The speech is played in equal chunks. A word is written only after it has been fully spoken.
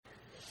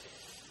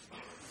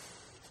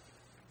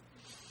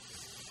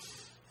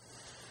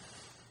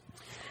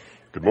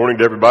Good morning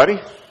to everybody.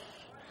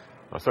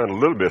 I sound a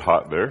little bit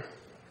hot there.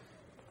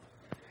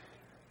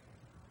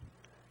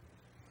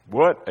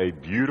 What a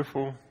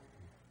beautiful,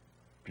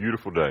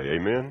 beautiful day.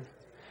 Amen.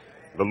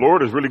 The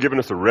Lord has really given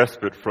us a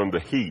respite from the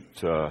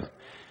heat.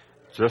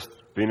 Just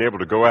being able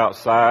to go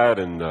outside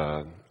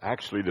and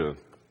actually to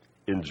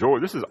enjoy.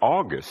 This is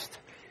August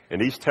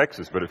in East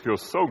Texas, but it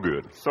feels so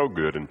good, so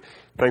good. And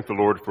thank the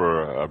Lord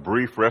for a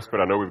brief respite.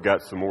 I know we've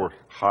got some more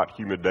hot,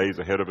 humid days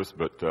ahead of us,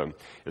 but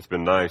it's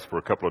been nice for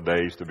a couple of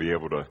days to be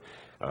able to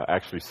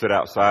actually sit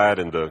outside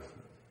and to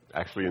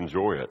actually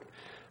enjoy it.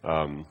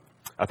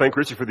 I thank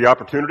Richie for the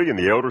opportunity and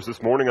the elders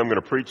this morning. I'm going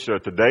to preach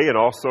today and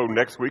also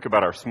next week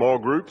about our small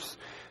groups.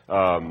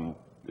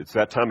 It's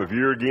that time of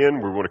year again.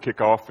 We want to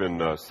kick off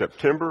in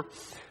September.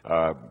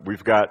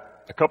 We've got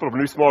a couple of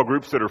new small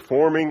groups that are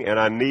forming, and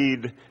I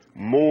need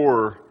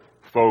more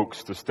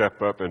folks to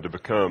step up and to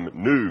become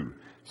new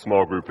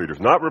small group leaders.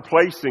 Not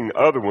replacing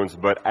other ones,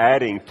 but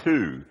adding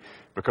to.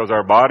 Because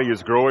our body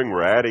is growing,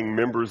 we're adding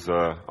members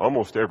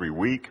almost every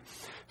week.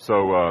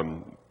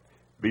 So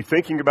be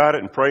thinking about it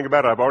and praying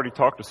about it. I've already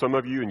talked to some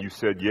of you, and you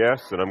said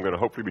yes, and I'm going to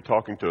hopefully be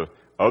talking to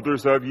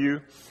others of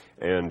you.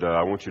 And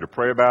I want you to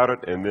pray about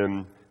it and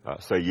then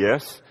say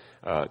yes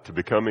to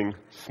becoming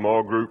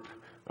small group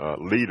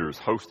leaders,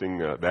 hosting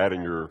that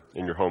in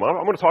your home.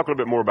 I'm going to talk a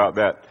little bit more about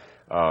that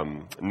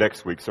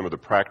next week, some of the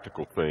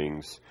practical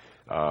things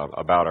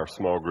about our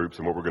small groups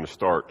and what we're going to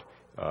start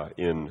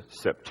in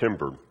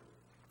September.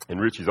 And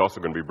Richie's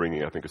also going to be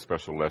bringing, I think, a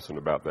special lesson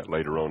about that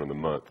later on in the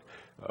month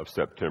of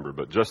September.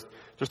 But just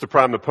to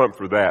prime the pump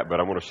for that, but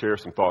I want to share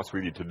some thoughts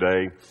with you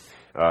today.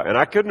 And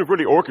I couldn't have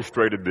really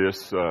orchestrated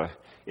this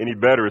any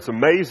better. It's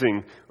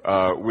amazing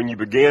when you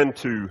begin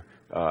to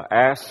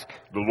ask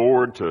the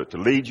Lord to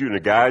lead you and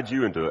to guide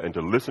you and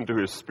to listen to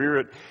His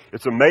Spirit.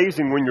 It's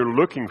amazing when you're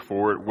looking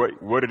for it,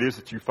 what it is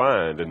that you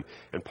find. And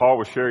Paul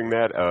was sharing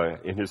that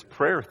in his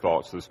prayer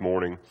thoughts this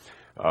morning.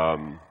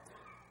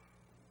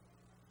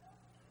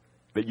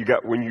 That you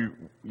got when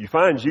you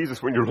find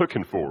Jesus when you're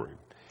looking for Him.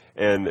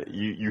 And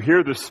you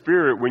hear the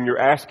Spirit when you're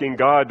asking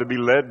God to be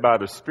led by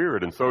the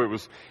Spirit. And so it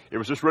was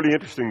just really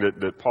interesting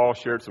that Paul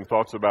shared some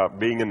thoughts about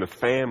being in the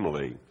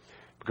family.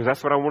 Because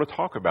that's what I want to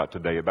talk about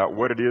today, about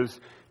what it is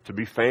to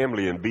be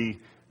family and be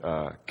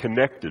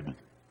connected.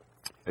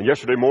 And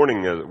yesterday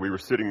morning, we were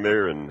sitting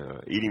there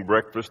and eating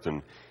breakfast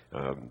and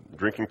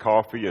drinking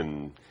coffee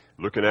and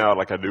looking out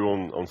like I do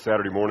on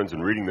Saturday mornings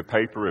and reading the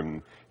paper,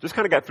 and just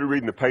kind of got through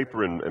reading the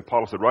paper, and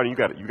Paula said, "Ronnie, you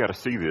got to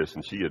see this."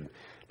 And she had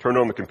turned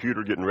on the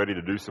computer, getting ready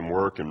to do some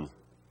work, and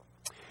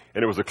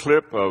it was a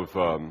clip of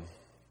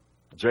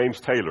James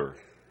Taylor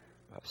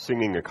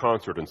singing a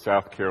concert in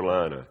South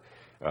Carolina.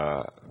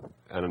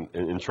 And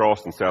in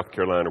Charleston, South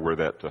Carolina, where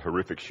that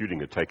horrific shooting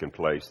had taken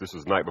place. This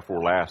was night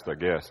before last, I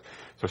guess.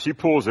 So she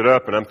pulls it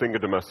up, and I'm thinking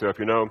to myself,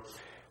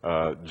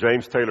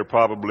 James Taylor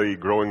probably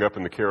growing up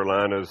in the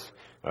Carolinas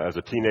as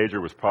a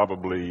teenager was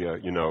probably,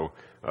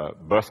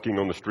 busking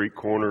on the street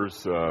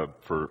corners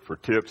for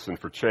tips and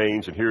for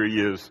change. And here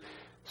he is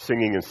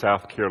singing in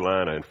South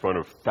Carolina in front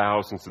of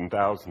thousands and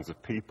thousands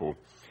of people.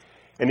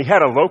 And he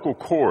had a local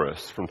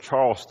chorus from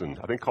Charleston,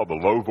 I think called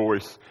the Low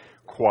Voice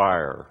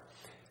Choir.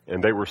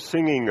 And they were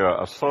singing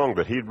a song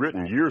that he had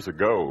written years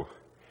ago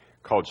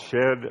called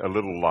Shed a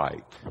Little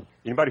Light.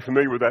 Anybody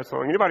familiar with that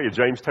song? Anybody a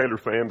James Taylor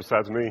fan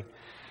besides me?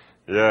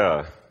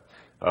 Yeah.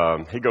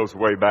 He goes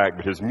way back,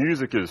 but his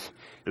music is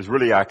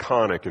really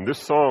iconic. And this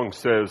song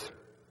says,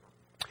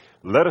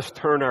 "Let us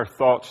turn our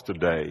thoughts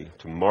today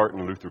to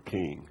Martin Luther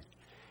King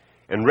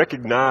and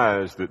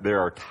recognize that there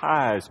are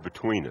ties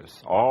between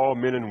us, all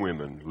men and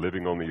women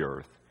living on the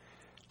earth,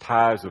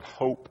 ties of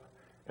hope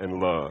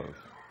and love,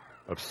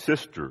 of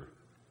sister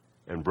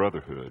and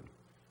brotherhood."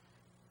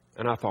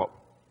 And I thought,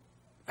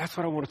 that's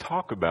what I want to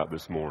talk about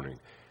this morning.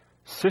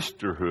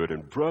 Sisterhood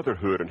and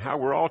brotherhood and how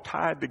we're all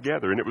tied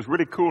together. And it was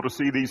really cool to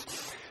see these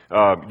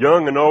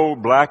young and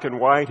old, black and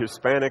white,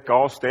 Hispanic,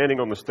 all standing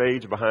on the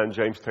stage behind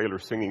James Taylor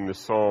singing this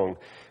song.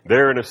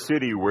 There in a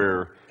city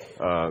where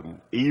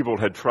evil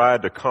had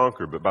tried to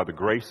conquer, but by the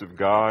grace of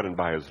God and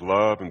by His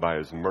love and by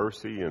His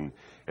mercy and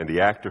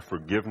the act of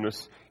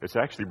forgiveness, it's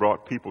actually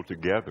brought people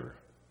together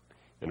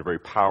in a very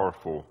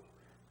powerful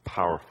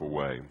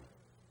way.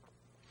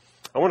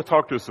 I want to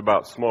talk to us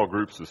about small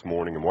groups this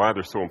morning and why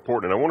they're so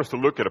important. And I want us to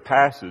look at a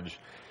passage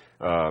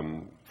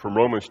from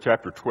Romans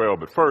chapter 12.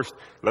 But first,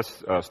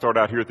 let's start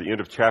out here at the end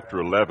of chapter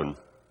 11.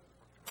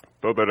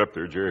 Throw that up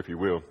there, Jerry, if you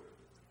will.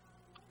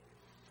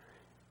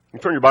 You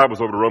can turn your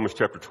Bibles over to Romans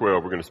chapter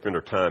 12. We're going to spend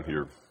our time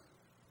here.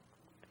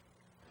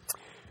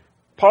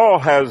 Paul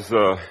has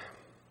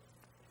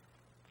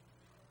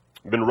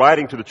been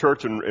writing to the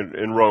church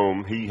in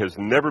Rome. He has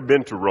never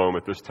been to Rome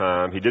at this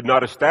time. He did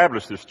not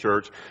establish this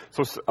church.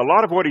 So a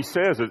lot of what he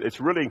says,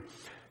 it's really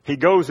He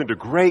goes into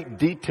great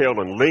detail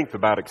and length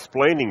about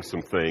explaining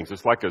some things.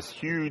 It's like a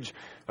huge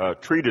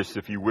treatise,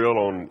 if you will,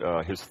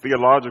 on his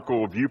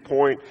theological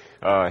viewpoint.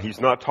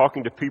 He's not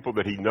talking to people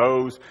that he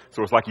knows,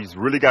 so it's like he's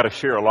really got to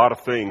share a lot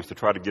of things to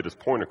try to get his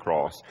point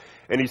across.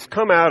 And he's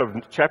come out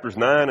of chapters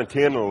 9 and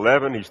 10 and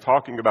 11. He's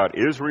talking about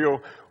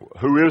Israel.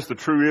 Who is the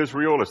true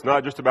Israel? It's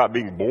not just about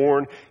being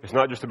born. It's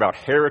not just about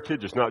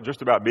heritage. It's not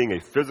just about being a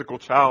physical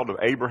child of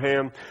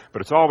Abraham,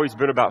 but it's always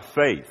been about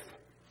faith.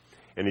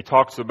 And he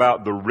talks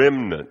about the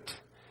remnant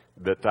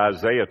that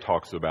Isaiah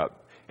talks about.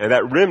 And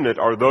that remnant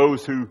are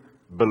those who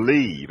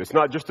believe. It's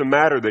not just a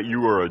matter that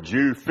you are a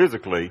Jew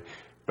physically,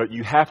 but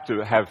you have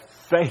to have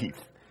faith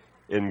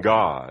in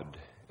God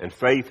and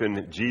faith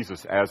in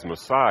Jesus as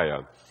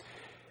Messiah.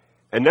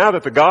 And now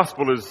that the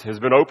gospel has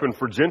been opened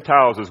for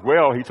Gentiles as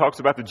well, he talks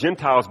about the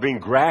Gentiles being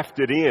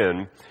grafted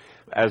in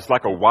as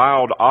like a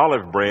wild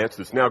olive branch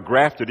that's now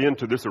grafted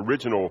into this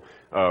original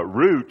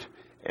root.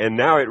 And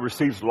now it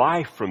receives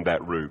life from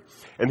that root.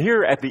 And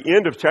here at the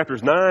end of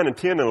chapters 9 and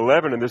 10 and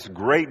 11 in this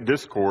great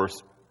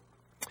discourse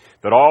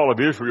that all of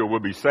Israel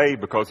will be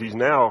saved, because he's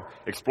now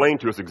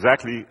explained to us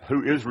exactly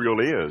who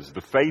Israel is,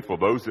 the faithful,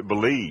 those that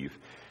believe,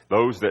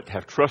 those that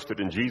have trusted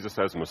in Jesus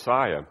as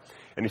Messiah.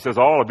 And he says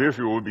all of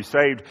Israel will be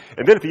saved.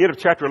 And then at the end of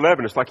chapter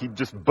 11, it's like he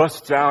just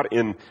busts out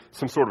in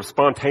some sort of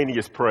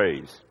spontaneous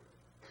praise.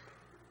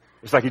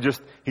 It's like he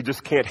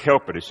just can't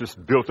help it. It's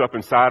just built up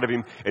inside of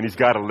him, and he's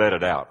got to let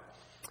it out.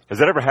 Has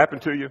that ever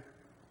happened to you?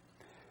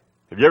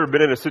 Have you ever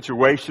been in a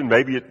situation,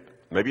 maybe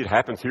it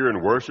happens here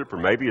in worship, or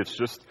maybe it's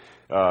just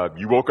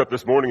you woke up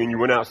this morning and you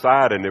went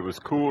outside and it was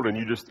cool,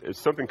 and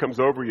something comes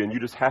over you and you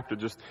just have to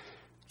just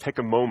take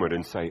a moment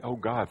and say, oh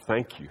God,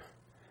 thank you.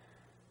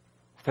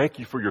 Thank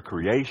you for your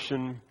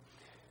creation.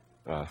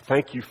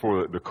 Thank you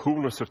for the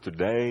coolness of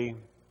today.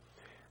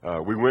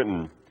 We went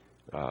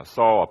and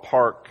saw a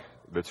park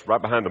that's right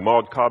behind the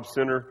Maud Cobb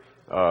Center.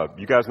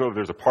 You guys know that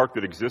there's a park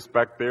that exists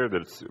back there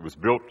that it was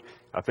built,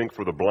 I think,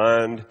 for the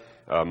blind.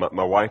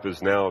 My wife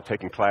is now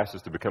taking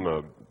classes to become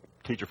a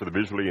teacher for the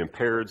visually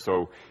impaired,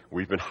 so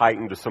we've been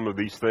heightened to some of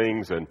these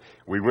things. And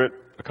we went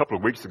a couple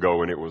of weeks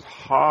ago, and it was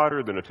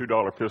hotter than a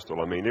 $2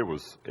 pistol. I mean, it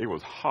was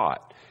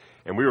hot.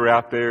 And we were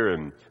out there,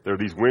 and there were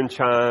these wind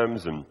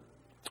chimes, and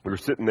we were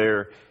sitting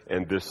there,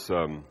 and this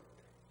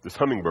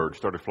hummingbird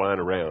started flying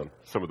around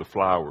some of the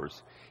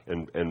flowers.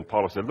 And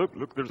Paula said,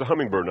 look, there's a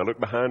hummingbird. And I looked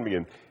behind me,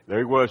 and there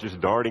he was,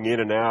 just darting in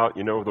and out,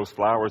 those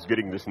flowers,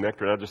 getting this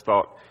nectar. And I just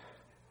thought,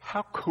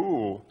 how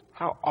cool,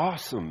 how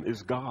awesome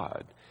is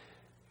God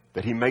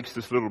that he makes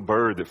this little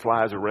bird that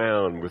flies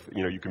around with,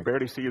 you can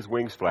barely see his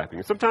wings flapping.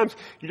 And sometimes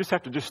you just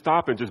have to just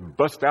stop and just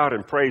bust out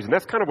in praise. And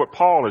that's kind of what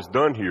Paul has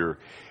done here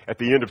at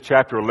the end of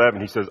chapter 11.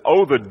 He says,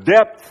 oh, the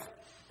depth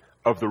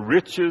of the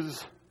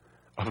riches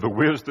of the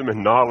wisdom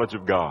and knowledge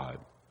of God.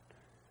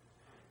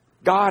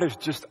 God is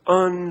just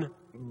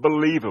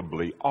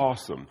unbelievably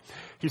awesome.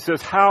 He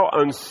says, how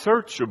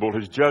unsearchable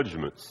his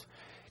judgments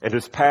and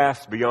his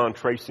paths beyond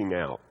tracing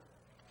out.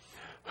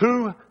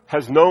 Who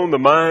has known the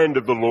mind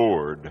of the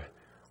Lord,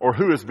 or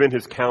who has been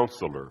his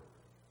counselor?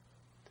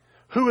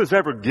 Who has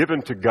ever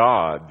given to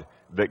God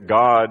that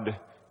God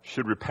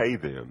should repay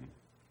them?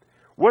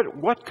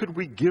 What could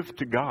we give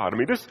to God? I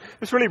mean,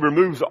 this really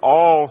removes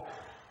all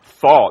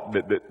thought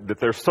that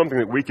there's something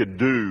that we could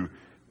do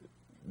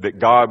that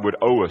God would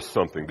owe us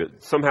something,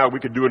 that somehow we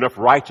could do enough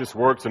righteous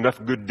works,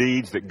 enough good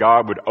deeds that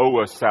God would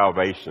owe us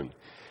salvation.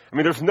 I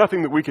mean, there's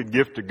nothing that we could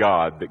give to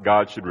God that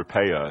God should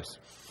repay us.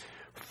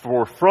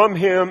 For from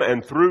him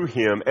and through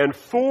him and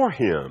for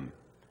him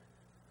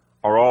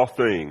are all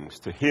things.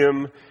 To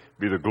him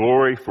be the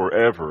glory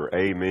forever.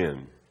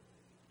 Amen.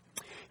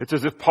 It's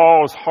as if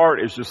Paul's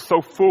heart is just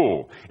so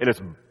full, and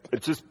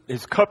it's just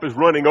his cup is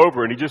running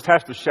over, and he just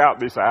has to shout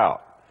this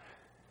out.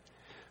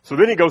 So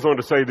then he goes on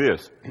to say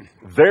this,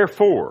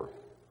 therefore,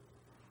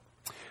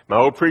 my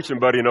old preaching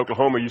buddy in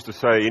Oklahoma used to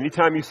say,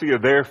 anytime you see a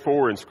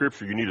therefore in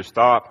Scripture, you need to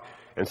stop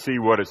and see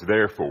what it's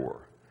there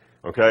for.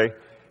 Okay?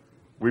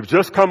 We've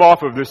just come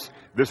off of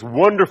this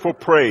wonderful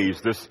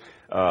praise, this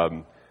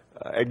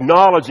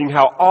acknowledging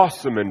how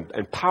awesome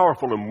and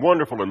powerful and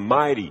wonderful and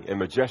mighty and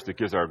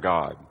majestic is our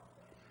God.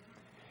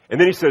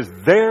 And then he says,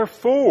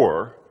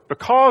 therefore,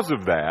 because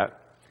of that,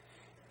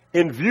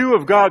 in view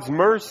of God's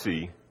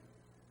mercy,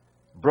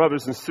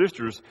 brothers and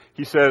sisters,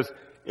 he says,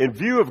 in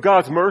view of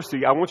God's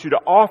mercy, I want you to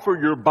offer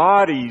your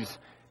bodies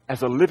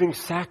as a living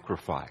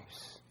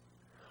sacrifice,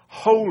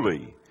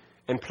 holy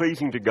and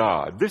pleasing to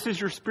God. This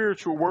is your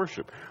spiritual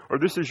worship, or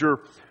this is your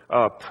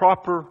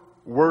proper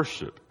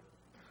worship,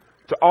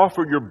 to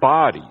offer your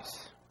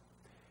bodies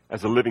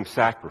as a living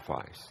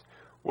sacrifice.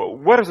 Well,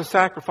 what is a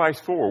sacrifice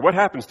for? What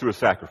happens to a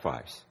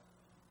sacrifice?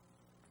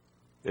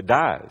 It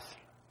dies,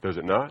 does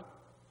it not?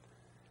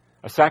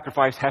 A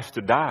sacrifice has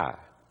to die.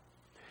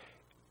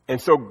 And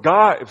so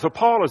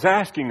Paul is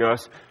asking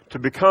us to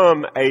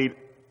become a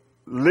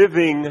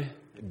living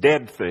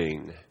dead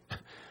thing,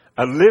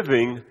 a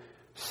living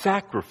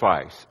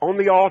sacrifice on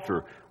the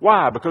altar.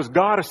 Why? Because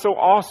God is so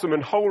awesome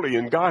and holy,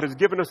 and God has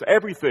given us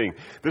everything.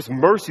 This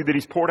mercy that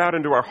He's poured out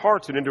into our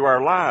hearts and into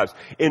our lives.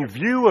 In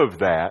view of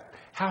that,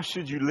 how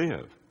should you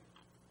live?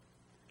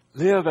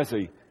 Live as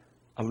a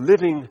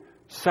living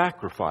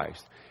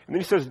sacrifice. And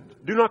then He says,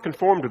 do not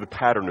conform to the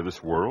pattern of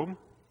this world,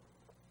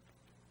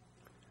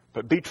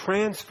 but be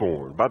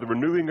transformed by the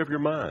renewing of your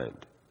mind.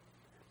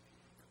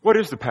 What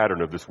is the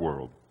pattern of this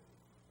world?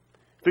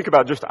 Think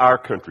about just our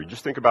country.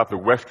 Just think about the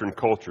Western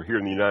culture here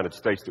in the United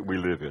States that we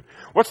live in.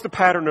 What's the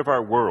pattern of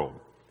our world?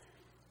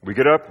 We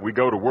get up, we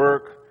go to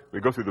work,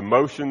 we go through the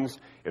motions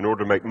in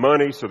order to make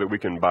money so that we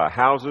can buy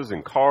houses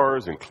and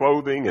cars and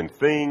clothing and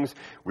things.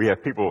 We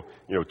have people,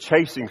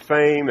 chasing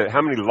fame.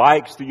 How many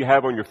likes do you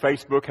have on your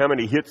Facebook? How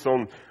many hits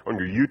on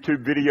your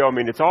YouTube video? I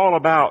mean, it's all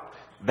about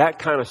that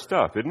kind of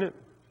stuff, isn't it?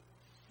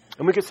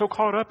 And we get so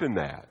caught up in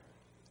that.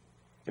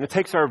 And it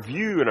takes our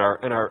view and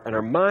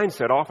our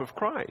mindset off of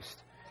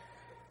Christ.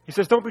 He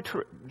says,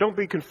 don't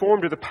be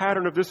conformed to the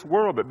pattern of this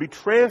world, but be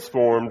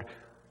transformed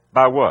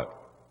by what?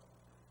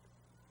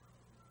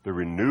 The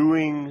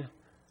renewing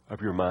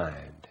of your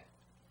mind.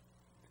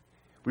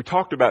 We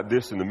talked about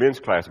this in the men's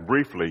class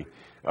briefly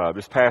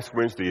this past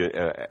Wednesday.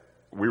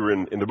 We were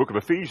in the book of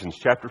Ephesians,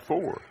 chapter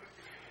 4,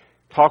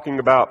 talking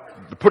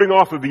about the putting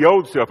off of the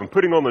old self and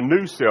putting on the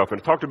new self, and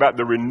it talked about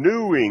the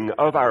renewing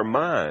of our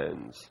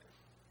minds.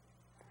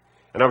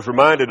 And I was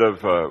reminded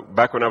of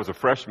back when I was a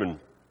freshman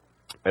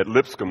at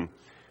Lipscomb,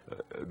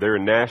 there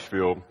in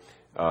Nashville.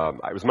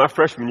 It was my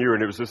freshman year,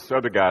 and it was this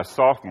other guy's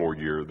sophomore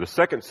year. The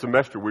second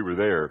semester we were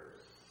there,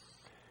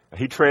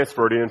 he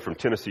transferred in from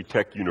Tennessee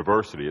Tech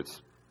University.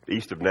 It's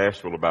east of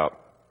Nashville, about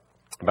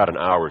an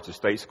hour. It's a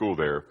state school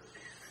there.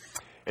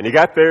 And he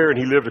got there, and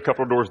he lived a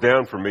couple of doors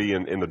down from me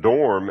in the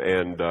dorm,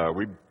 and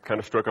we kind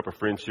of struck up a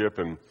friendship,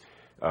 and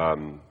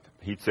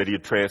he said he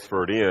had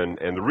transferred in.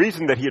 And the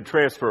reason that he had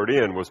transferred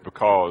in was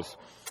because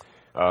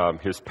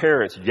his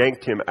parents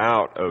yanked him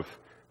out of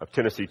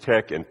Tennessee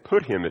Tech and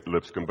put him at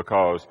Lipscomb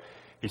because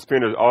he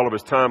spent all of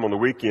his time on the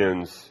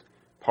weekends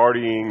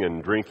partying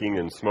and drinking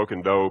and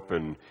smoking dope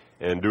and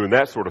doing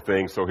that sort of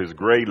thing. So his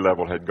grade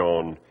level had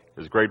gone,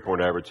 his grade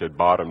point average had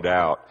bottomed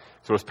out.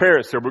 So his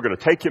parents said, we're going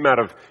to take him out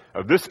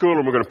of this school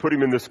and we're going to put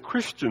him in this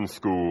Christian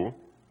school.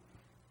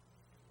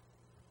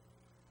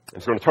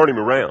 It's going to turn him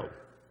around.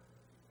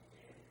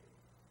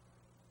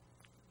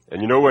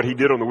 And you know what he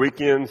did on the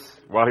weekends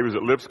while he was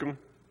at Lipscomb?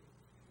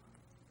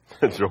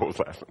 Joel was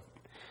laughing.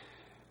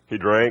 He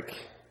drank,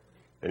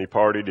 and he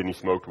partied, and he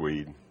smoked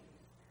weed.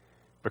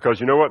 Because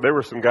you know what? There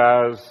were some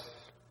guys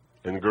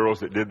and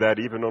girls that did that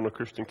even on a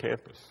Christian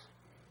campus.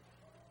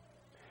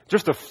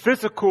 Just a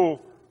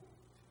physical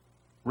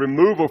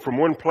removal from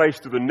one place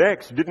to the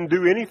next didn't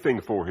do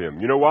anything for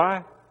him. You know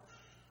why?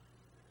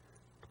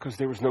 Because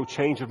there was no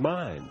change of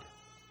mind.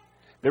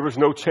 There was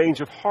no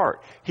change of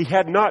heart. He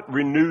had not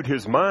renewed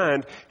his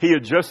mind. He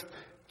had just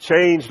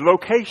changed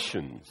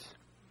locations.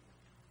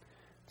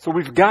 So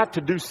we've got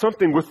to do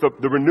something with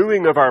the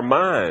renewing of our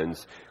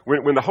minds.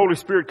 When the Holy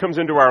Spirit comes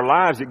into our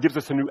lives, it gives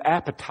us a new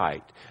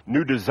appetite,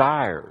 new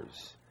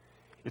desires.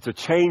 It's a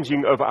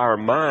changing of our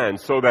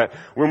minds so that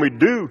when we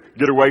do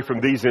get away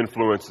from these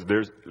influences,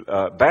 there's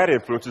bad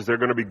influences, there are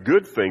going to be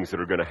good things that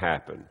are going to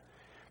happen.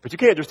 But you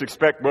can't just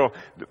expect, well,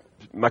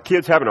 my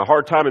kid's having a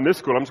hard time in this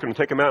school, I'm just going to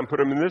take them out and put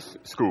them in this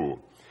school.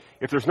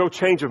 If there's no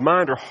change of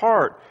mind or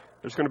heart,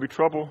 there's going to be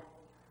trouble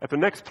at the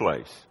next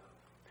place.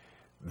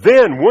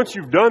 Then, once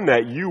you've done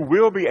that, you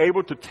will be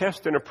able to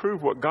test and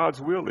approve what God's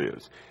will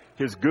is.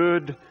 His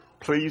good,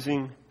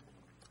 pleasing,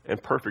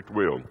 and perfect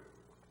will.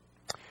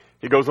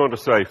 He goes on to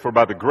say, for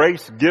by the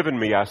grace given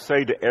me, I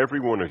say to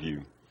every one of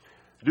you,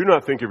 do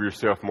not think of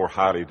yourself more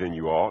highly than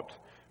you ought,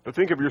 but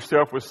think of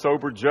yourself with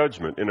sober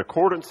judgment, in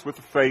accordance with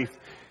the faith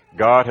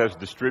God has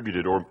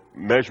distributed or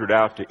measured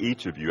out to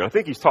each of you. And I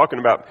think he's talking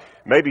about,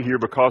 maybe here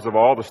because of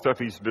all the stuff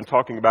he's been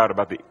talking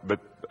about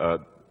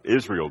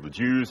Israel, the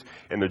Jews,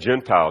 and the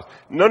Gentiles.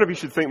 None of you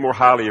should think more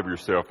highly of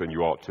yourself than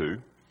you ought to.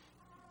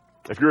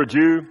 If you're a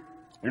Jew,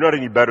 you're not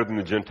any better than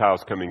the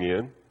Gentiles coming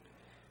in.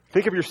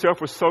 Think of yourself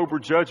with sober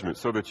judgment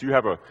so that you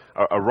have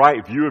a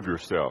right view of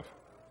yourself.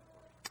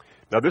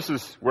 Now this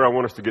is where I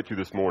want us to get to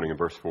this morning in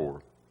verse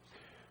 4.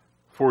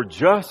 For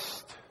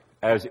just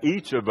as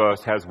each of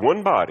us has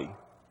one body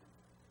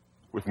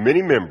with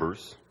many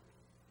members,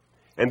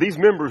 and these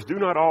members do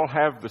not all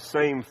have the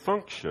same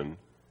function,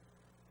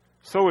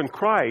 so in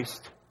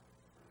Christ,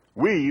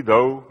 we,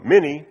 though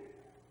many,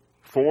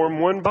 form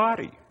one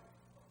body.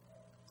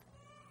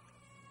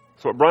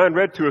 So what Brian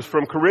read to us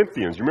from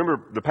Corinthians, you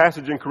remember the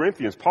passage in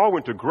Corinthians, Paul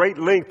went to great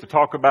length to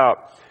talk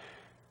about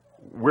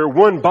we're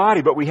one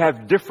body, but we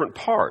have different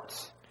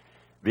parts.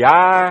 The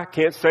eye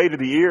can't say to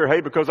the ear,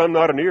 hey, because I'm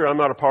not an ear, I'm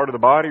not a part of the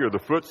body, or the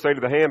foot say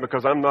to the hand,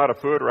 because I'm not a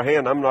foot or a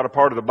hand, I'm not a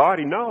part of the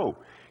body. No,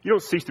 you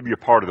don't cease to be a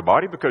part of the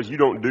body because you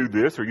don't do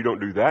this or you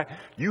don't do that.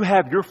 You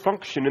have your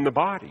function in the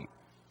body.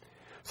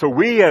 So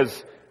we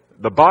as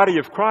the body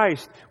of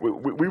Christ,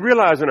 we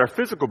realize in our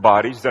physical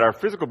bodies that our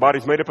physical body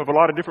is made up of a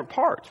lot of different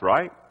parts,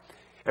 right?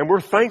 And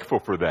we're thankful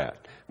for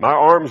that. My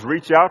arms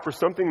reach out for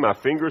something. My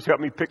fingers help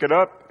me pick it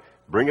up,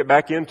 bring it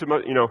back into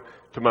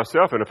to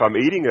myself. And if I'm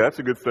eating, that's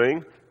a good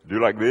thing.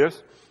 Do like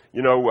this.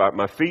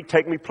 My feet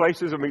take me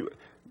places. I mean,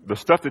 the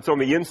stuff that's on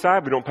the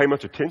inside, we don't pay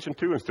much attention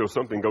to until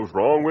something goes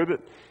wrong with it.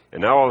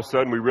 And now all of a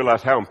sudden we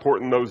realize how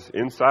important those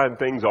inside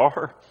things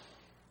are.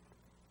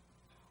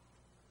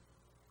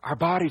 Our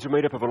bodies are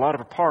made up of a lot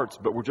of parts,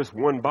 but we're just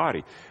one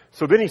body.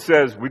 So then he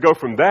says, we go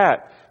from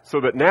that,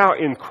 so that now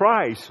in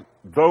Christ,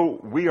 though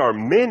we are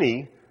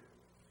many,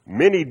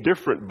 many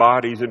different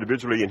bodies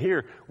individually in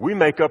here, we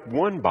make up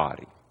one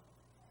body.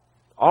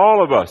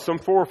 All of us, some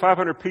 400 or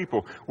 500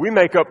 people, we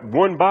make up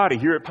one body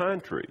here at Pine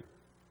Tree.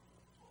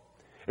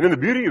 And then the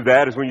beauty of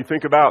that is when you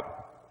think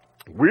about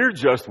we're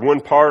just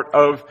one part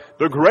of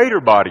the greater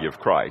body of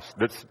Christ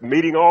that's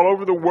meeting all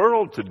over the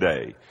world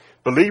today.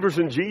 Believers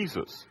in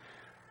Jesus.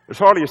 There's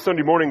hardly a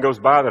Sunday morning goes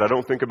by that I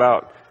don't think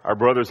about our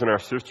brothers and our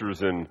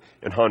sisters in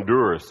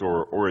Honduras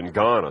or in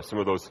Ghana. Some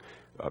of those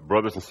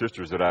brothers and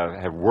sisters that I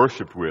have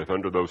worshiped with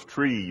under those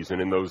trees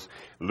and in those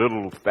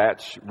little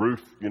thatch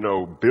roof,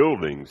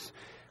 buildings.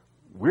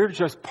 We're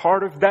just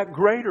part of that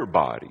greater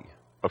body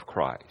of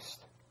Christ.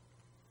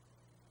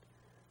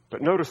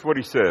 But notice what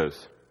he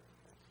says.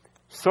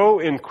 So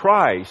in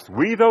Christ,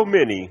 we though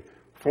many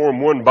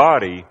form one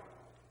body,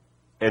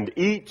 and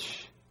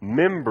each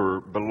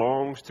member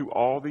belongs to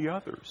all the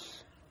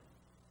others.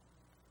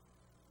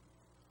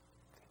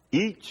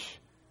 Each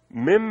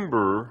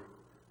member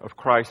of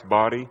Christ's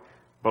body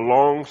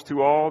belongs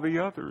to all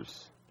the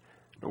others.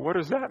 Now, what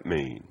does that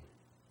mean?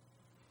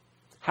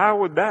 How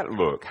would that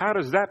look? How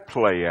does that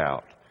play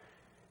out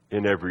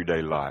in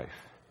everyday life?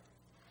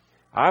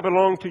 I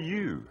belong to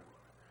you.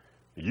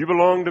 You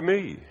belong to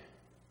me.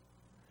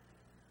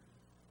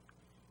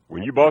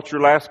 When you bought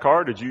your last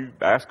car, did you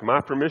ask my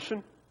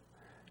permission?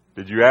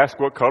 Did you ask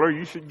what color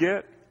you should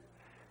get?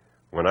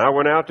 When I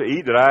went out to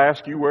eat, did I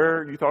ask you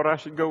where you thought I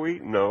should go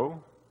eat?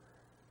 No.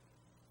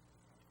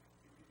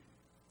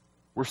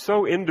 We're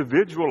so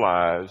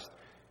individualized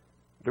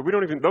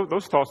that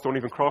those thoughts don't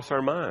even cross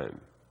our mind.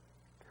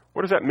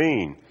 What does that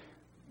mean?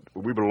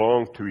 We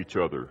belong to each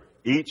other.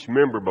 Each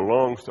member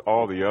belongs to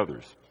all the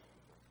others.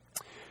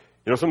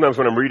 Sometimes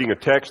when I'm reading a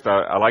text,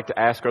 I like to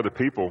ask other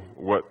people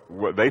what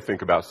they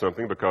think about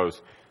something, because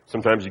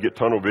sometimes you get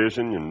tunnel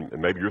vision and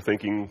maybe your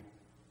thinking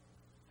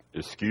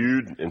is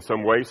skewed in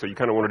some way, so you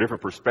kind of want a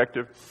different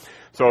perspective.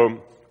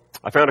 So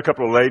I found a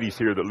couple of ladies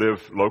here that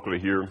live locally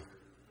here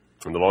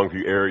in the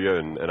Longview area,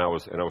 and I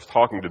was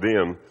talking to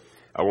them.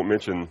 I won't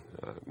mention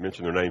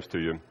their names to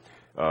you,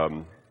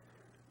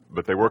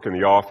 but they work in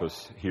the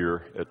office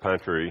here at Pine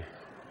Tree.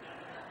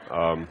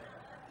 But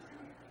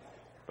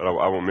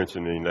I won't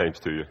mention any names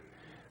to you.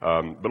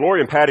 But Lori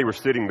and Patty were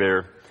sitting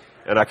there,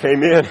 and I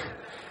came in.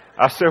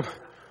 I said,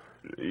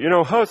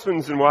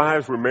 husbands and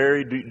wives were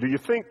married. Do you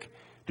think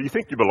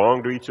you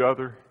belong to each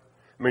other?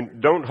 I mean,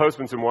 don't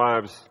husbands and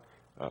wives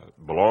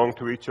belong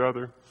to each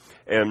other?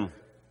 And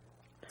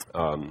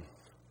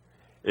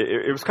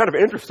it was kind of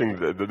interesting,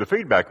 the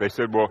feedback. They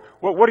said, well,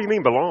 what do you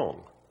mean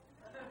belong?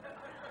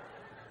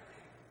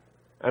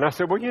 And I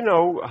said, well,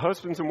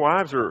 husbands and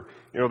wives are,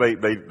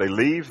 they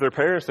leave their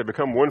parents, they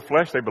become one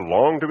flesh, they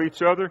belong to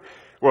each other.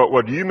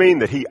 Well, do you mean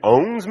that he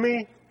owns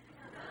me?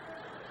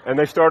 And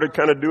they started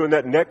kind of doing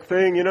that neck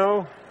thing, and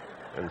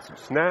some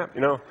snap,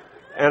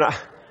 And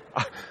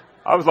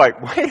I was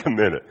like, wait a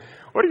minute.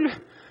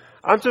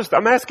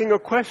 I'm asking a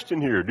question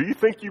here. Do you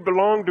think you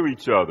belong to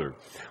each other?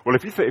 Well,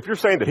 if you're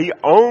saying that he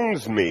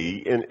owns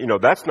me, and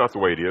that's not the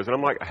way it is, and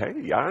I'm like,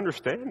 hey, I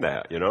understand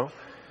that,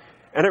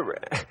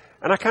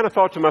 And I kind of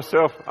thought to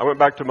myself, I went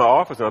back to my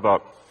office and I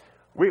thought,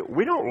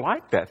 we don't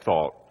like that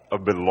thought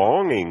of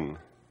belonging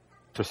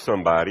to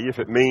somebody if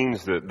it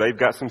means that they've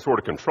got some sort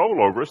of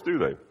control over us, do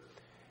they?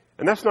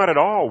 And that's not at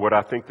all what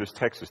I think this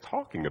text is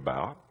talking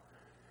about.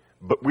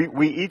 But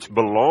we each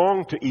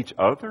belong to each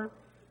other.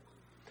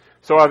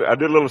 So I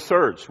did a little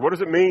search. What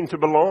does it mean to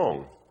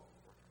belong?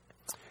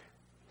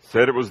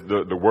 Said it was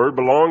the word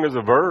belong is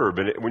a verb.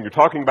 And when you're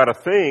talking about a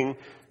thing,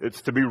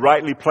 it's to be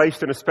rightly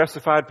placed in a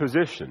specified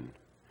position.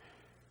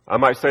 I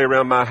might say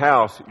around my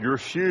house, your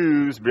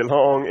shoes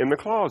belong in the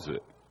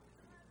closet,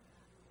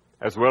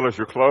 as well as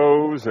your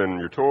clothes and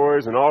your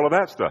toys and all of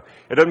that stuff.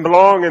 It doesn't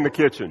belong in the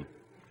kitchen.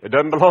 It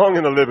doesn't belong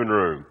in the living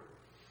room.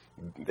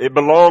 It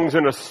belongs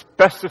in a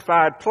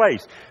specified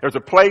place. There's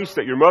a place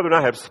that your mother and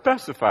I have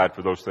specified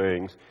for those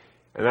things,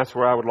 and that's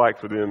where I would like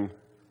for them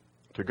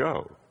to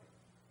go.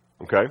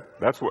 Okay?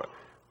 That's what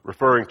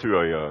referring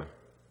to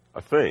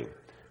a thing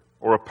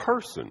or a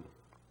person.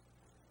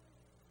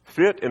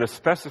 Fit in a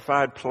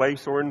specified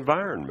place or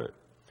environment.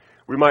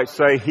 We might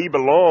say he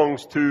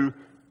belongs to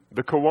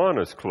the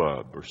Kiwanis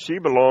Club, or she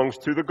belongs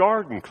to the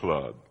Garden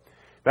Club.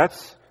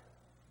 That's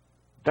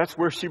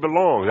where she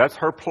belongs. That's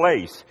her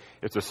place.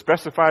 It's a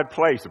specified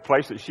place, a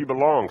place that she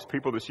belongs,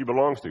 people that she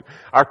belongs to.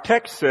 Our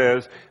text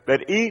says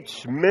that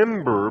each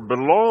member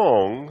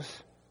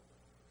belongs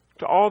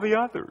to all the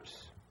others.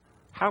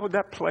 How would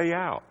that play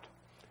out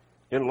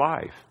in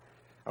life?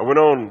 I went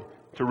on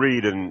to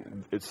read,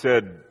 and it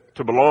said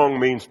to belong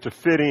means to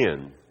fit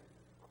in,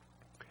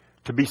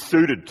 to be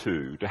suited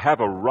to have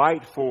a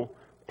rightful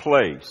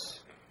place.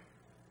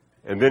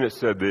 And then it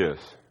said this,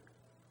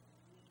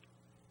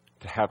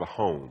 to have a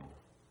home.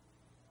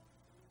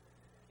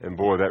 And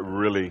boy, that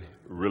really,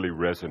 really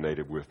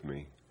resonated with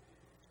me.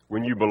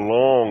 When you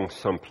belong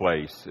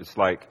someplace, it's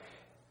like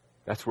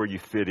that's where you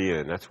fit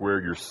in. That's where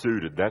you're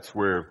suited. That's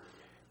where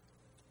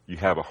you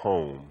have a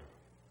home,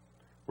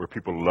 where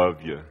people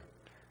love you,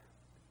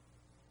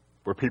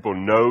 where people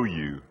know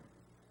you,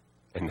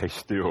 and they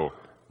still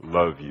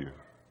love you.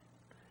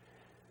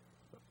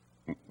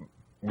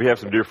 We have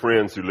some dear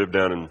friends who live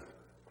down in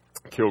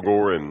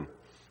Kilgore, and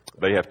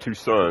they have 2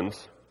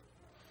 sons.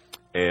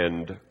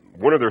 And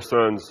one of their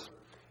sons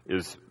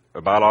is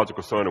a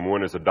biological son and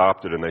one is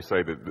adopted, and they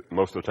say that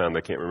most of the time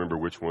they can't remember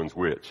which one's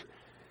which.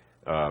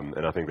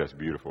 And I think that's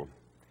beautiful.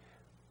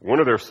 One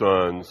of their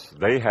sons,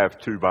 they have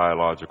 2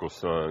 biological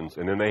sons,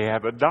 and then they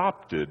have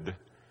adopted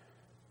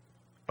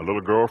a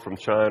little girl from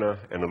China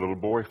and a little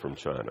boy from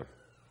China.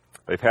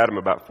 They've had them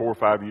about 4 or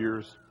 5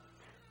 years.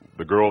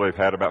 The girl they've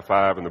had about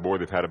 5, and the boy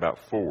they've had about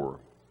 4.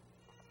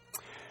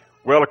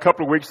 Well, a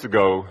couple of weeks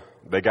ago,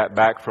 they got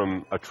back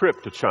from a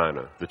trip to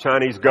China. The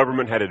Chinese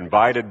government had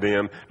invited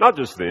them, not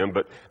just them,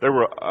 but there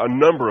were a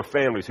number of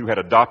families who had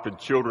adopted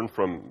children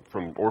from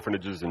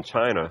orphanages in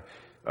China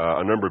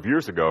a number of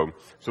years ago.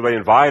 So they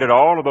invited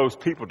all of those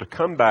people to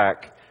come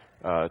back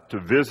to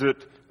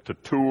visit, to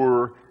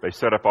tour. They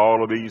set up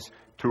all of these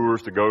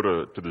tours to go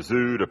to the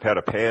zoo, to pet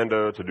a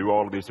panda, to do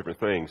all of these different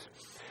things.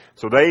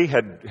 So they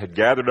had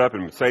gathered up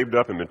and saved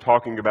up and been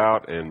talking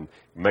about and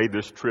made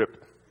this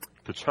trip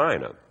to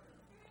China.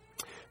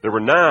 There were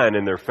 9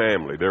 in their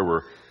family. There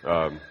were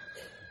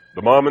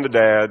the mom and the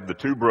dad, the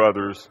 2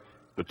 brothers,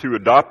 the 2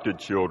 adopted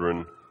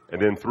children,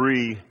 and then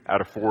 3 out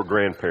of 4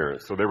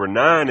 grandparents. So there were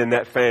 9 in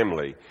that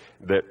family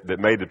that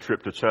made the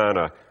trip to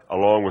China,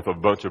 along with a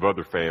bunch of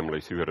other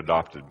families who had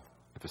adopted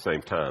at the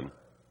same time.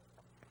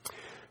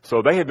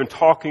 So they had been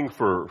talking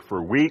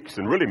for weeks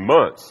and really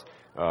months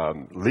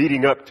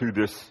leading up to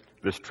this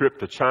trip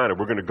to China.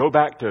 We're going to go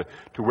back to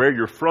where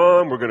you're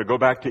from. We're going to go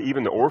back to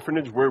even the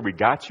orphanage where we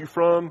got you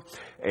from.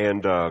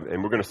 And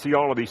we're going to see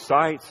all of these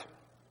sites.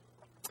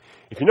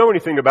 If you know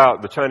anything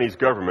about the Chinese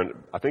government,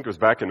 I think it was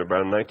back in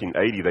around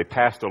 1980, they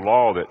passed a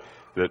law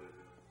that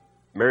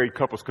married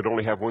couples could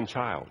only have 1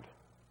 child.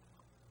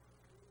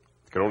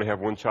 Could only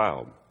have 1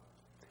 child.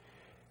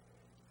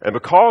 And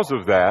because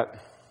of that,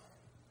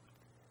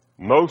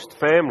 most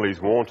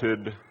families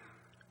wanted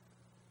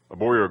a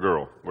boy or a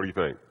girl. What do you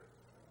think?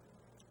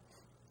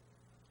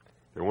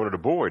 They wanted a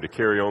boy to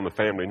carry on the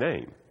family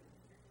name.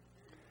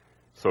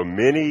 So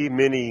many,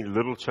 many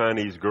little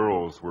Chinese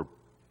girls were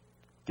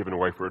given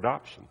away for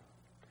adoption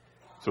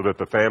so that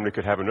the family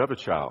could have another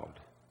child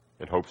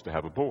in hopes to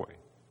have a boy.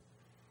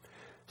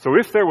 So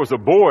if there was a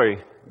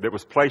boy that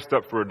was placed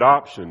up for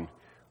adoption,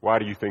 why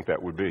do you think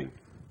that would be?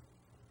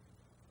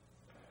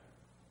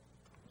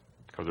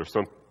 Because there's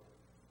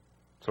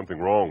something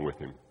wrong with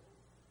him.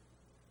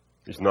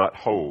 He's not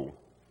whole.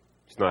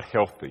 He's not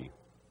healthy.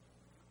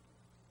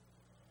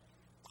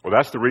 Well,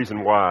 that's the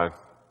reason why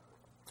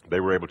they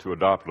were able to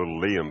adopt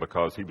little Liam,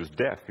 because he was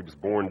deaf. He was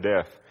born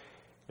deaf,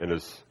 and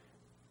his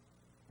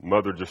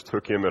mother just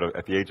took him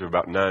at the age of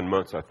about 9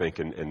 months, I think,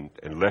 and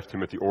left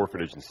him at the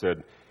orphanage and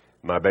said,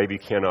 "My baby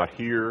cannot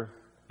hear,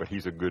 but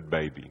he's a good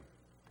baby.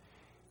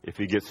 If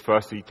he gets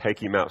fussy,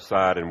 take him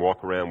outside and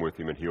walk around with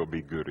him, and he'll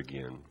be good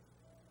again."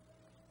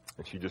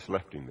 And she just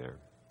left him there.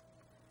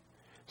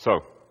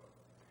 So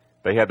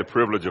they had the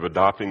privilege of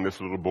adopting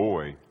this little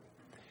boy.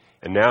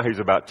 And now he's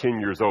about 10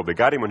 years old. They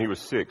got him when he was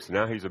 6.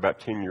 Now he's about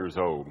 10 years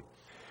old.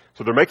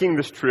 So they're making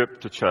this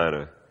trip to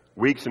China.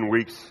 Weeks and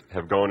weeks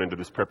have gone into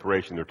this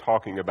preparation. They're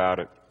talking about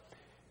it.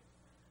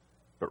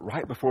 But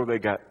right before they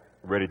got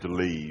ready to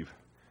leave,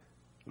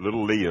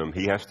 little Liam,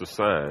 he has to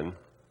sign.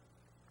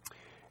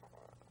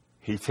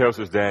 He tells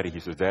his daddy, he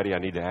says, "Daddy, I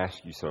need to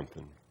ask you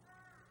something."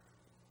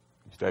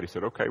 His daddy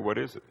said, "Okay, what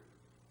is it?"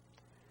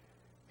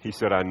 He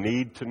said, "I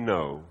need to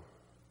know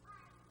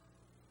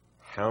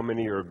how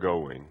many are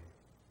going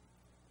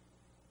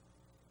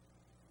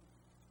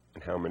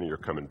and how many are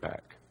coming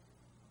back."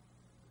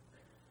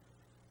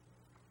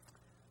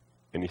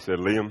 And he said,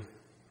 "Liam,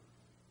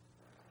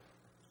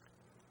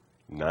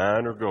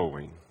 9 are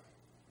going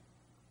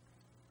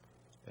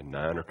and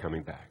 9 are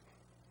coming back."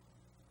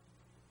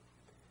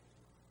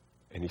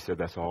 And he said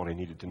that's all he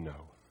needed to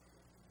know,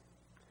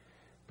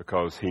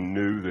 because he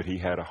knew that he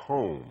had a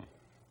home.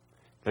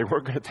 They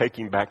weren't going to take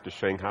him back to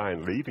Shanghai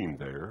and leave him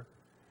there.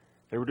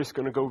 They were just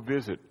going to go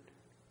visit,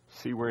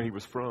 see where he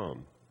was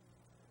from.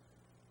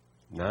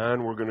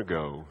 9 were going to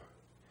go,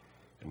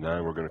 and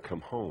 9 were going to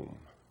come home.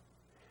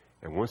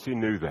 And once he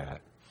knew that,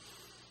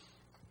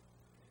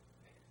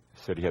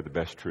 he said he had the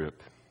best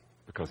trip,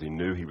 because he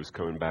knew he was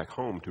coming back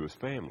home to his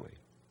family.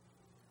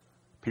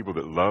 People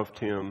that loved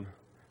him,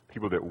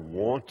 people that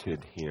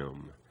wanted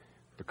him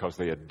because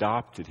they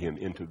adopted him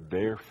into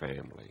their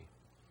family.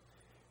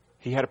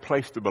 He had a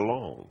place to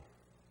belong.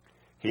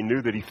 He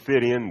knew that he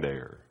fit in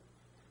there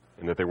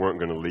and that they weren't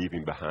going to leave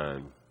him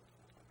behind.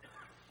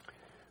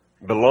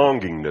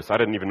 Belongingness. I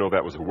didn't even know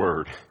that was a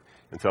word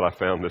until I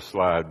found this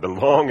slide.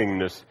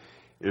 Belongingness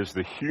is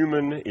the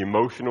human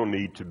emotional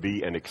need to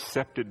be an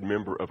accepted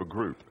member of a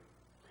group.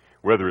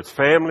 Whether it's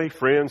family,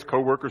 friends,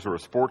 coworkers, or a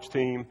sports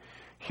team,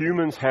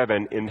 humans have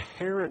an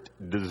inherent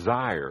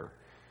desire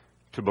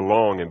to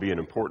belong and be an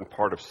important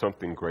part of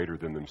something greater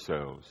than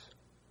themselves.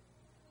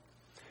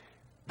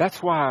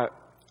 That's why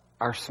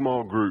our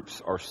small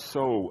groups are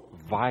so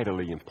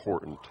vitally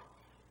important.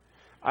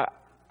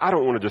 I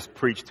don't want to just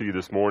preach to you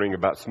this morning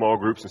about small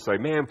groups and say,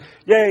 man,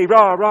 yay,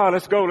 rah, rah,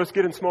 let's go, let's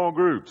get in small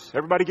groups.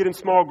 Everybody get in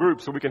small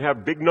groups so we can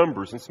have big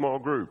numbers in small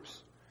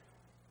groups.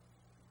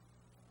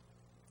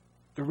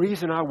 The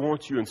reason I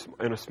want you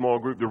in a small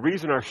group, the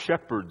reason our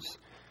shepherds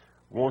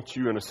want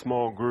you in a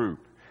small group,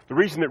 the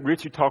reason that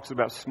Richie talks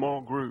about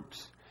small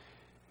groups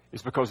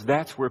is because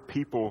that's where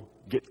people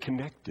get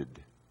connected.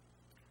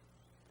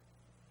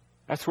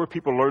 That's where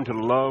people learn to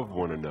love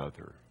one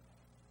another.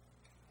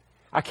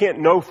 I can't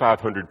know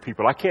 500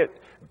 people. I can't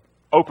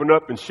open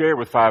up and share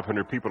with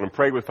 500 people and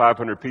pray with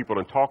 500 people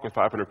and talk with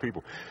 500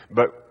 people.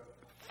 But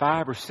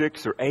 5 or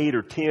 6 or 8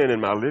 or 10 in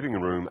my living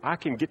room, I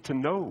can get to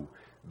know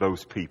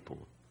those people.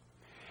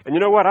 And you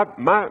know what?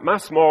 My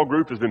small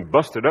group has been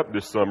busted up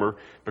this summer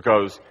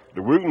because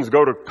the Wootons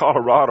go to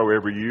Colorado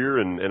every year,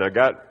 and I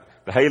got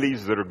the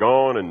Haleys that are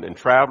gone and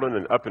traveling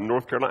and up in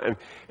North Carolina.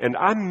 And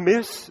I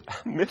miss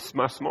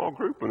my small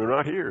group when they're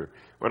not here,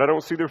 when I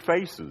don't see their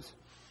faces.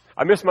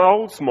 I miss my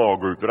old small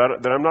group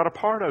that I'm not a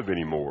part of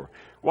anymore.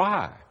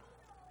 Why?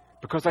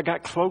 Because I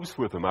got close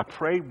with them. I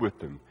prayed with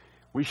them.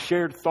 We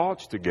shared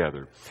thoughts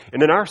together.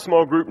 And in our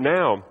small group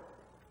now,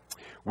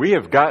 we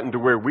have gotten to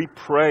where we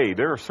pray.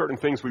 There are certain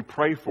things we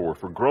pray for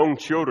grown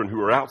children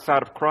who are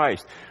outside of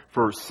Christ,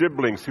 for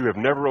siblings who have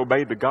never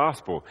obeyed the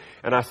gospel.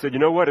 And I said, you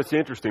know what? It's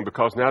interesting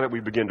because now that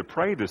we begin to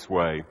pray this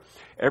way,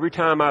 every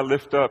time I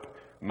lift up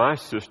my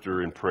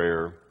sister in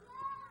prayer,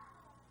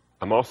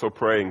 I'm also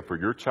praying for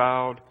your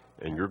child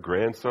and your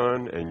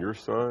grandson and your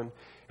son.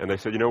 And they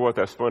said, you know what?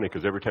 That's funny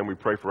because every time we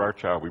pray for our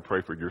child, we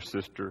pray for your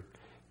sister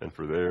and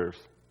for theirs.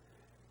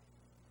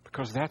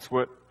 Because that's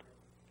what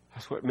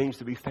it means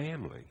to be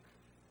family.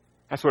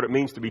 That's what it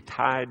means to be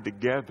tied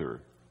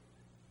together.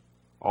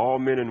 All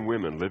men and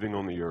women living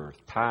on the earth.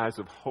 Ties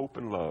of hope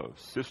and love,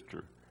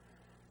 sister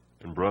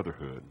and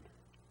brotherhood.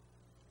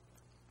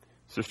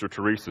 Sister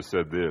Teresa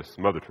said this,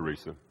 Mother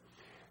Teresa.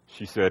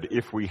 She said,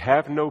 if we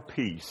have no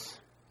peace,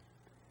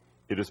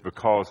 it is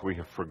because we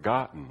have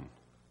forgotten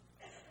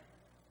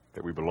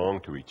that we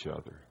belong to each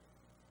other.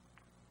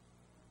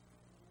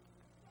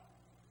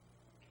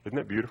 Isn't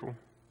that beautiful?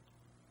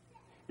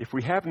 If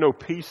we have no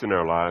peace in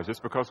our lives, it's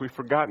because we've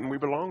forgotten we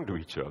belong to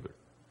each other.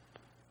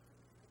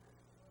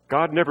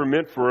 God never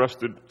meant for us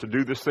to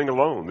do this thing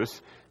alone.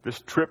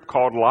 This trip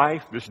called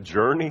life, this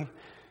journey,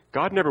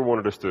 God never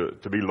wanted us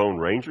to be lone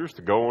rangers,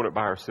 to go on it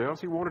by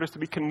ourselves. He wanted us to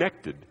be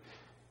connected.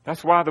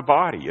 That's why the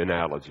body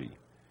analogy.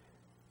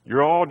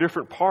 You're all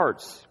different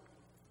parts,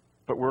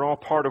 but we're all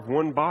part of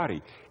one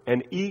body.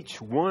 And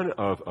each one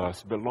of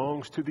us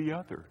belongs to the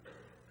other.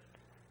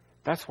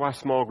 That's why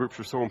small groups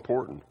are so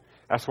important.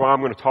 That's why I'm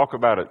going to talk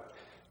about it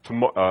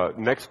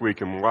next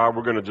week, and why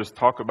we're going to just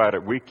talk about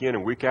it week in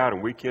and week out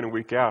and week in and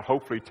week out,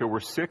 hopefully till we're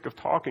sick of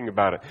talking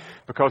about it,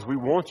 because we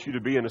want you to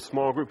be in a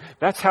small group.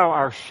 That's how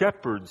our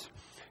shepherds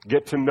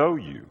get to know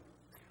you.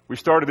 We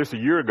started this a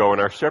year ago, and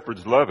our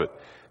shepherds love it.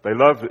 They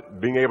love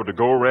being able to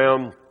go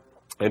around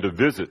and to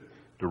visit,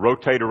 to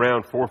rotate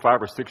around 4,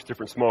 5, or 6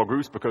 different small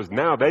groups, because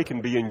now they can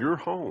be in your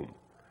home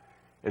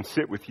and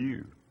sit with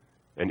you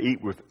and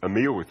eat with a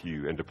meal with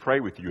you and to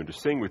pray with you and to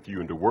sing with you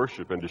and to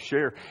worship and to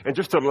share and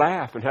just to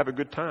laugh and have a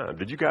good time.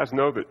 Did you guys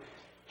know that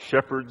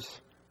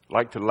shepherds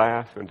like to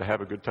laugh and to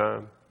have a good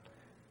time?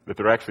 That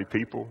they're actually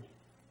people?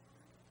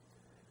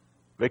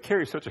 They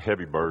carry such a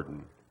heavy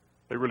burden.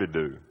 They really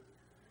do.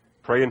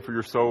 Praying for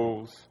your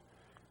souls,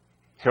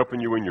 helping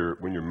you when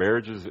your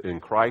marriage is in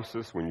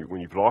crisis, when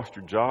you've lost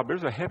your job.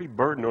 There's a heavy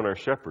burden on our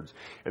shepherds.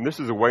 And this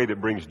is a way that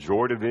brings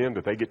joy to them,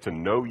 that they get to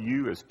know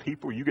you as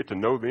people. You get to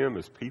know them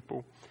as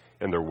people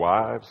and their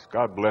wives.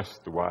 God bless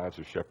the wives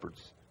of shepherds.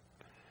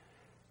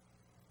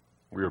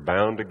 We are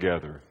bound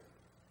together,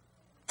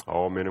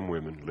 all men and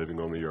women living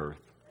on the earth,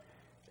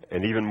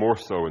 and even more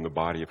so in the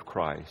body of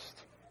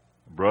Christ.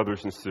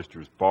 Brothers and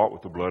sisters, bought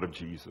with the blood of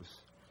Jesus.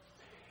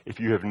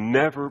 If you have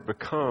never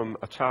become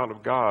a child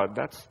of God,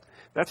 that's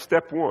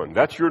step one.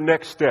 That's your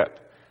next step,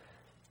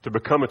 to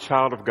become a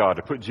child of God,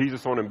 to put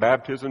Jesus on in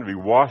baptism, to be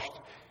washed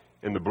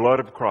in the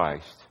blood of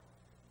Christ.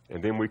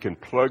 And then we can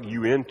plug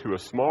you into a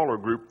smaller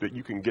group that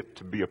you can get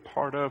to be a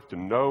part of, to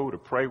know, to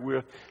pray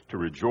with, to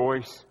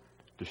rejoice,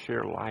 to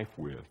share life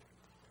with.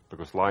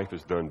 Because life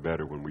is done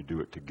better when we do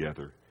it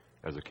together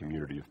as a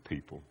community of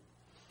people.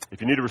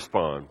 If you need to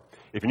respond,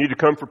 if you need to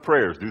come for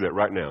prayers, do that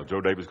right now. Joe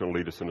David's going to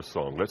lead us in a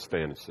song. Let's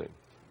stand and sing.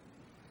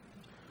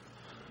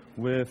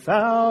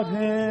 Without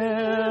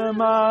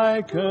him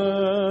I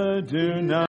could do nothing.